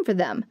make time for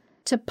them,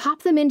 to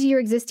pop them into your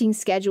existing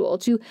schedule,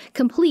 to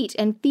complete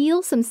and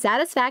feel some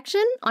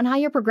satisfaction on how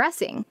you're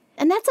progressing.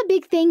 And that's a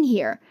big thing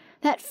here,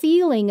 that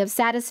feeling of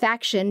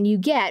satisfaction you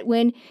get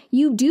when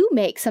you do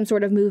make some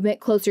sort of movement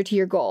closer to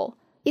your goal.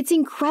 It's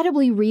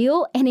incredibly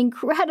real and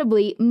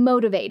incredibly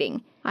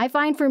motivating. I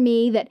find for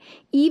me that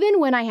even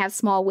when I have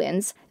small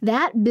wins,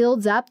 that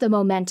builds up the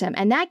momentum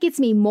and that gets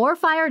me more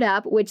fired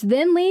up, which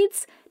then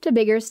leads to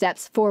bigger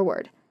steps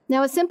forward.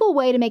 Now, a simple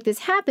way to make this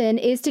happen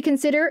is to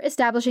consider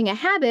establishing a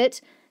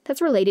habit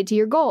that's related to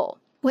your goal.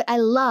 What I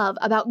love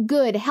about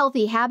good,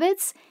 healthy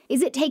habits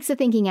is it takes the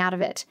thinking out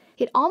of it.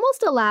 It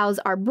almost allows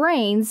our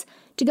brains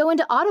to go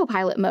into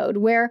autopilot mode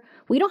where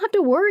we don't have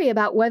to worry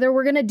about whether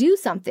we're going to do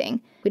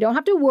something. We don't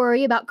have to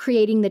worry about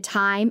creating the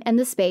time and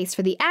the space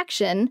for the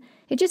action.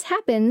 It just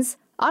happens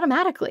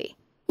automatically.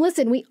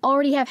 Listen, we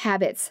already have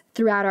habits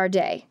throughout our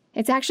day.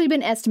 It's actually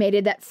been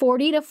estimated that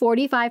 40 to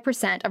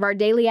 45% of our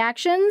daily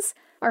actions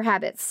are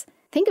habits.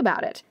 Think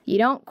about it. You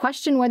don't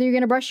question whether you're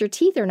going to brush your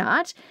teeth or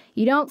not.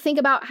 You don't think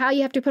about how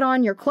you have to put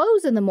on your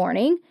clothes in the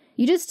morning.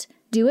 You just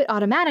do it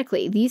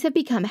automatically. These have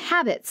become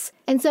habits.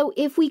 And so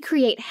if we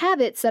create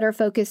habits that are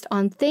focused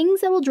on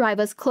things that will drive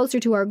us closer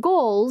to our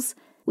goals,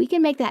 we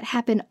can make that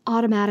happen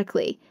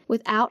automatically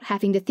without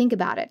having to think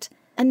about it.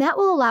 And that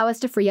will allow us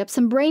to free up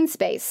some brain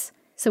space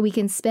so we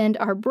can spend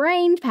our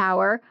brain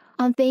power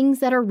on things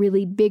that are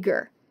really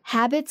bigger.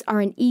 Habits are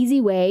an easy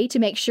way to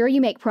make sure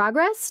you make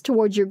progress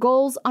towards your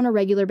goals on a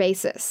regular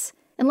basis.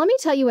 And let me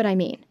tell you what I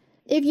mean.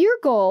 If your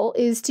goal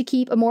is to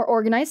keep a more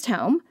organized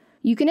home,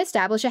 you can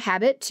establish a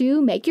habit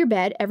to make your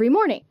bed every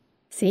morning.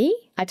 See,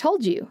 I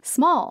told you,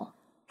 small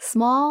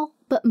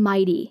but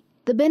mighty.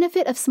 The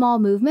benefit of small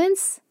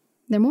movements,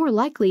 they're more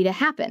likely to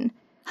happen.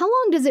 How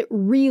long does it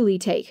really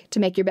take to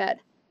make your bed?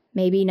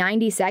 Maybe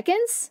 90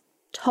 seconds?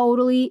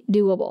 Totally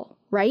doable,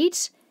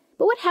 right?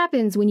 But what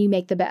happens when you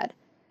make the bed?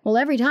 Well,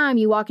 every time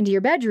you walk into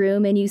your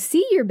bedroom and you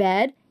see your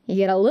bed, you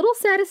get a little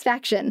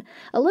satisfaction,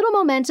 a little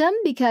momentum,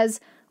 because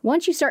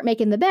once you start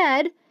making the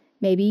bed,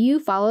 maybe you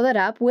follow that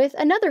up with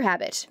another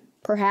habit.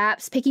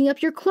 Perhaps picking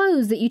up your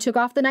clothes that you took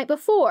off the night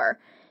before.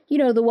 You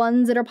know, the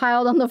ones that are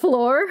piled on the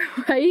floor,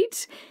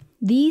 right?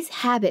 These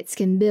habits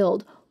can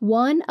build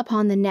one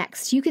upon the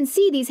next. You can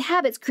see these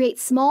habits create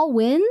small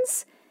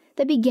wins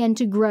that begin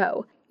to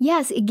grow.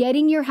 Yes,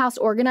 getting your house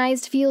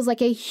organized feels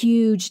like a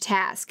huge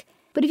task.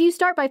 But if you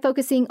start by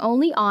focusing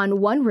only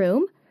on one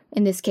room,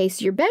 in this case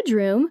your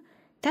bedroom,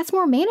 that's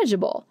more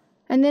manageable.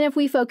 And then if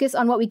we focus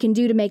on what we can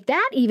do to make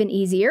that even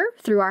easier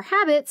through our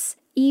habits,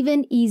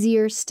 even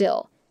easier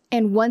still.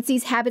 And once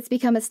these habits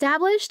become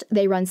established,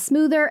 they run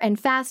smoother and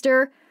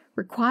faster,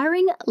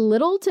 requiring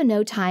little to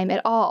no time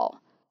at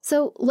all.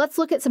 So let's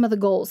look at some of the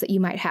goals that you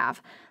might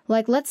have.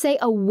 Like, let's say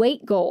a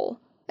weight goal.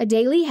 A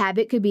daily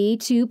habit could be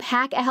to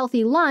pack a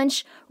healthy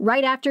lunch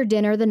right after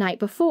dinner the night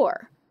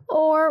before.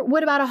 Or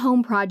what about a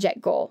home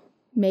project goal?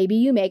 Maybe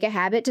you make a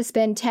habit to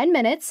spend 10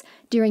 minutes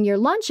during your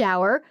lunch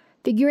hour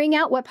figuring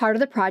out what part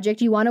of the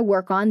project you want to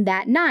work on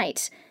that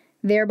night,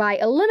 thereby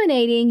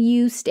eliminating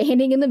you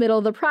standing in the middle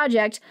of the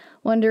project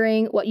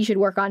wondering what you should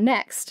work on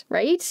next,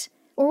 right?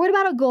 Or what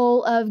about a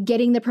goal of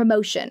getting the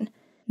promotion?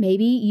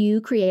 Maybe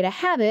you create a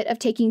habit of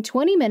taking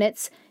 20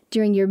 minutes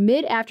during your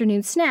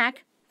mid-afternoon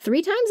snack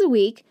 3 times a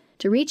week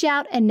to reach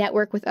out and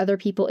network with other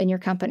people in your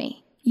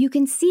company. You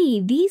can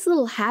see these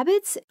little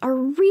habits are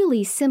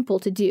really simple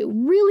to do,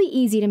 really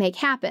easy to make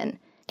happen,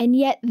 and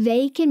yet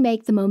they can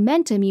make the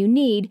momentum you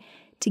need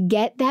to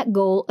get that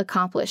goal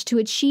accomplished, to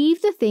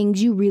achieve the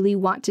things you really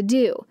want to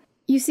do.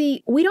 You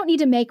see, we don't need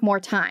to make more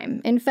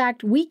time. In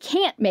fact, we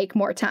can't make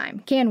more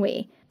time, can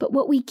we? But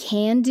what we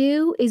can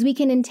do is we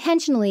can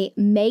intentionally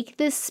make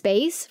this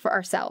space for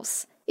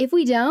ourselves. If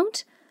we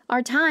don't,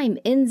 our time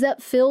ends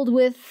up filled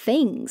with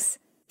things.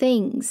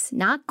 Things,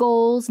 not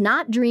goals,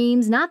 not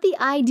dreams, not the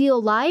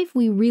ideal life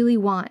we really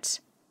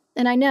want.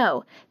 And I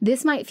know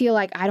this might feel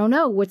like, I don't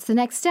know, what's the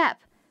next step?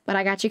 But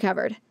I got you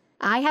covered.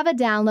 I have a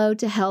download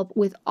to help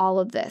with all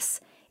of this.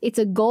 It's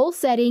a goal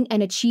setting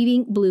and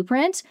achieving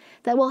blueprint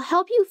that will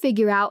help you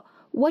figure out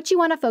what you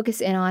want to focus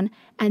in on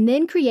and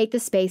then create the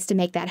space to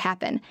make that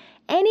happen.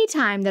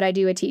 Anytime that I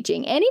do a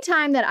teaching,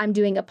 anytime that I'm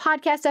doing a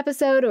podcast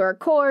episode or a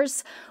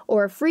course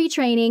or a free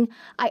training,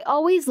 I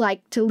always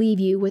like to leave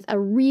you with a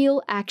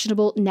real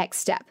actionable next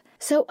step.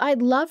 So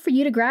I'd love for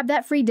you to grab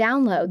that free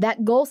download,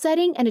 that goal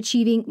setting and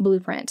achieving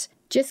blueprint.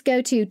 Just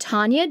go to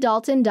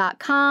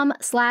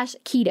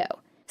tonyadalton.com/keto.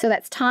 So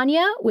that's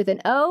Tonya with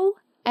an O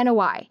and a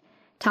Y.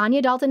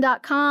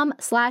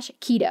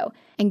 tonyadalton.com/keto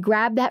and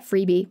grab that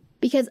freebie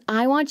because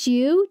I want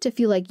you to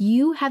feel like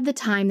you have the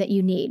time that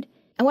you need.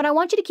 And what I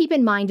want you to keep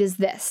in mind is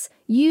this.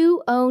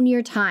 You own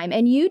your time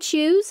and you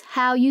choose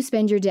how you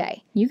spend your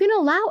day. You can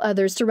allow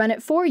others to run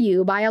it for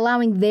you by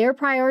allowing their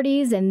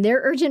priorities and their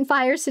urgent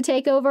fires to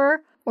take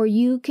over, or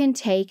you can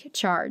take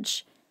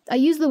charge. I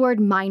use the word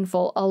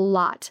mindful a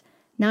lot,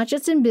 not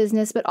just in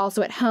business, but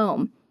also at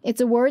home.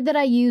 It's a word that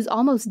I use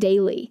almost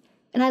daily.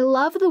 And I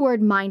love the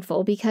word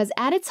mindful because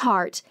at its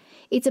heart,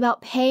 it's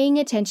about paying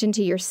attention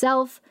to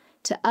yourself,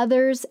 to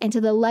others, and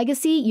to the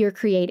legacy you're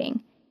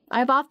creating.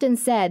 I've often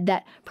said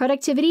that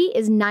productivity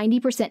is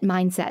 90%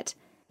 mindset,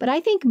 but I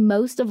think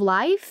most of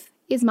life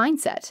is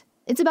mindset.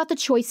 It's about the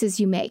choices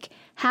you make,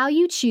 how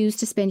you choose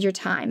to spend your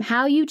time,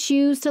 how you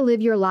choose to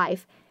live your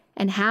life,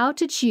 and how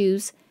to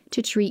choose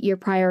to treat your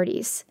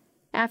priorities.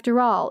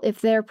 After all, if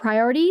they're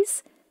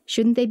priorities,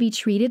 shouldn't they be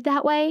treated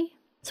that way?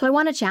 So I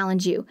want to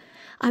challenge you.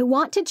 I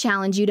want to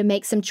challenge you to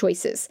make some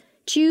choices.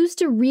 Choose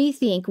to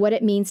rethink what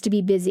it means to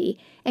be busy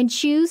and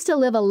choose to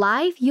live a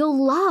life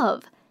you'll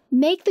love.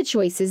 Make the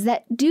choices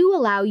that do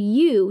allow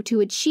you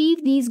to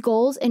achieve these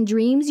goals and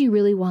dreams you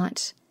really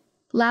want.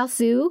 Lao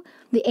Tzu,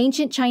 the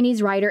ancient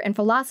Chinese writer and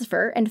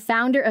philosopher and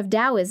founder of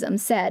Taoism,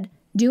 said,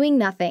 "Doing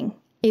nothing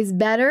is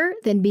better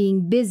than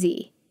being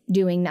busy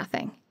doing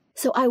nothing."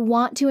 So I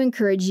want to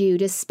encourage you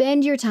to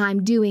spend your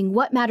time doing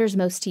what matters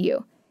most to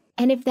you.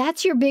 And if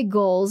that's your big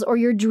goals or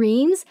your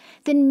dreams,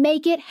 then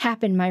make it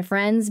happen, my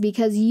friends,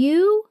 because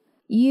you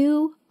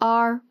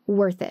are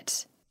worth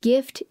it.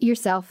 Gift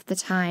yourself the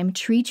time,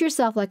 treat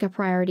yourself like a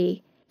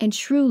priority, and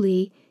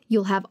truly,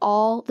 you'll have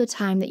all the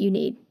time that you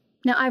need.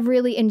 Now, I've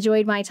really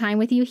enjoyed my time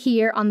with you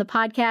here on the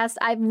podcast.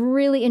 I've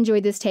really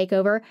enjoyed this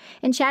takeover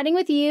and chatting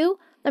with you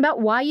about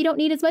why you don't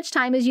need as much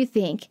time as you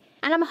think.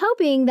 And I'm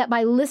hoping that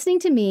by listening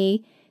to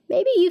me,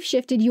 maybe you've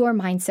shifted your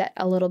mindset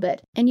a little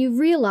bit and you've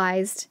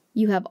realized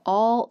you have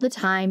all the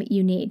time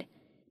you need.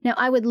 Now,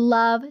 I would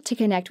love to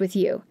connect with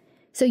you.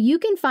 So you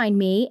can find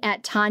me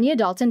at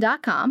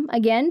TonyaDalton.com.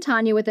 Again,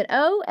 Tonya with an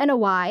O and a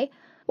Y.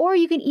 Or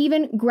you can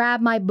even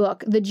grab my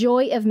book, The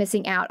Joy of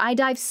Missing Out. I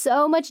dive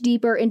so much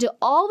deeper into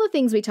all the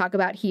things we talk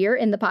about here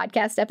in the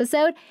podcast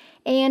episode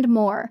and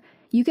more.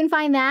 You can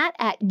find that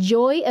at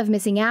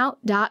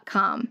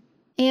joyofmissingout.com.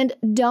 And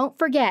don't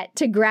forget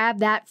to grab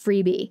that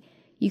freebie.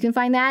 You can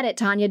find that at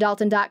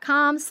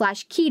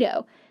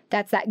TonyaDalton.com/keto.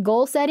 That's that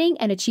goal setting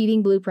and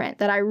achieving blueprint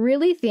that I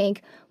really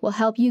think will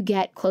help you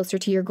get closer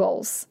to your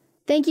goals.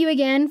 Thank you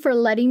again for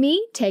letting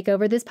me take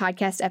over this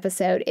podcast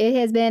episode. It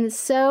has been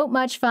so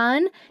much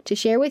fun to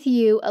share with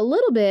you a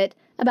little bit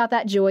about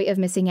that joy of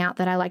missing out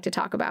that I like to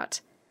talk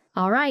about.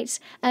 All right,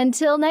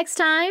 until next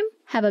time,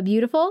 have a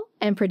beautiful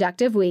and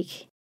productive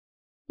week.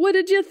 What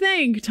did you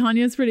think?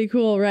 Tonya's pretty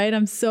cool, right?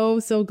 I'm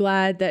so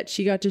glad that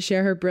she got to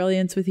share her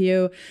brilliance with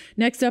you.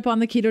 Next up on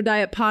the Keto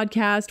Diet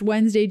Podcast,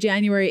 Wednesday,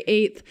 January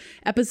 8th,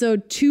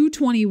 episode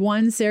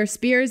 221, Sarah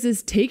Spears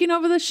is taking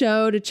over the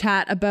show to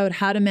chat about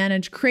how to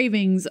manage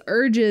cravings,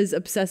 urges,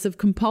 obsessive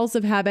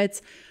compulsive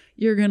habits.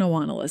 You're going to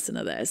want to listen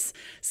to this.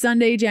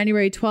 Sunday,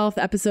 January 12th,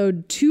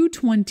 episode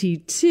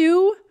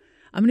 222.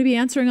 I'm going to be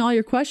answering all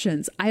your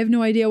questions. I have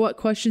no idea what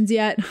questions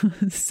yet,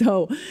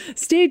 so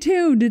stay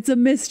tuned. It's a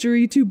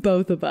mystery to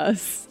both of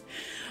us.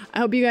 I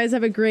hope you guys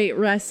have a great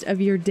rest of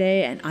your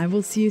day, and I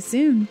will see you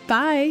soon.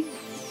 Bye.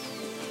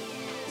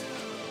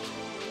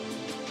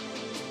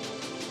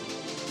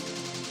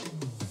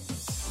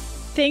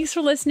 Thanks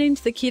for listening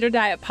to the Keto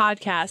Diet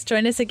Podcast.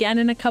 Join us again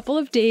in a couple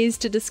of days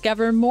to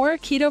discover more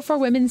Keto for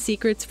Women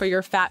secrets for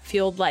your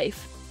fat-fueled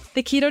life.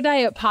 The Keto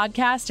Diet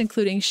Podcast,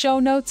 including show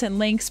notes and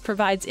links,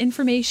 provides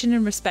information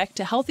in respect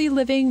to healthy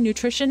living,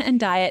 nutrition, and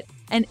diet,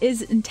 and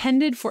is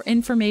intended for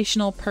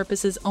informational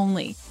purposes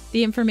only.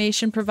 The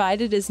information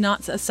provided is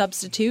not a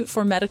substitute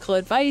for medical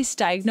advice,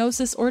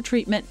 diagnosis, or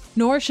treatment,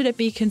 nor should it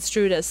be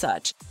construed as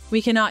such.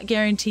 We cannot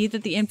guarantee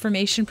that the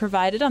information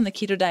provided on the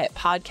Keto Diet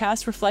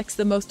Podcast reflects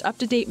the most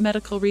up-to-date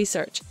medical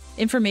research.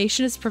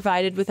 Information is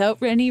provided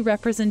without any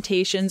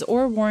representations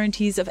or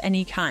warranties of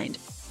any kind.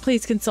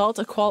 Please consult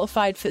a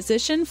qualified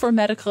physician for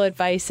medical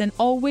advice and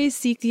always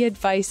seek the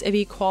advice of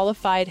a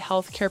qualified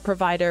healthcare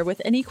provider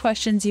with any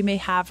questions you may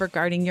have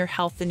regarding your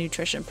health and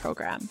nutrition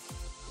program.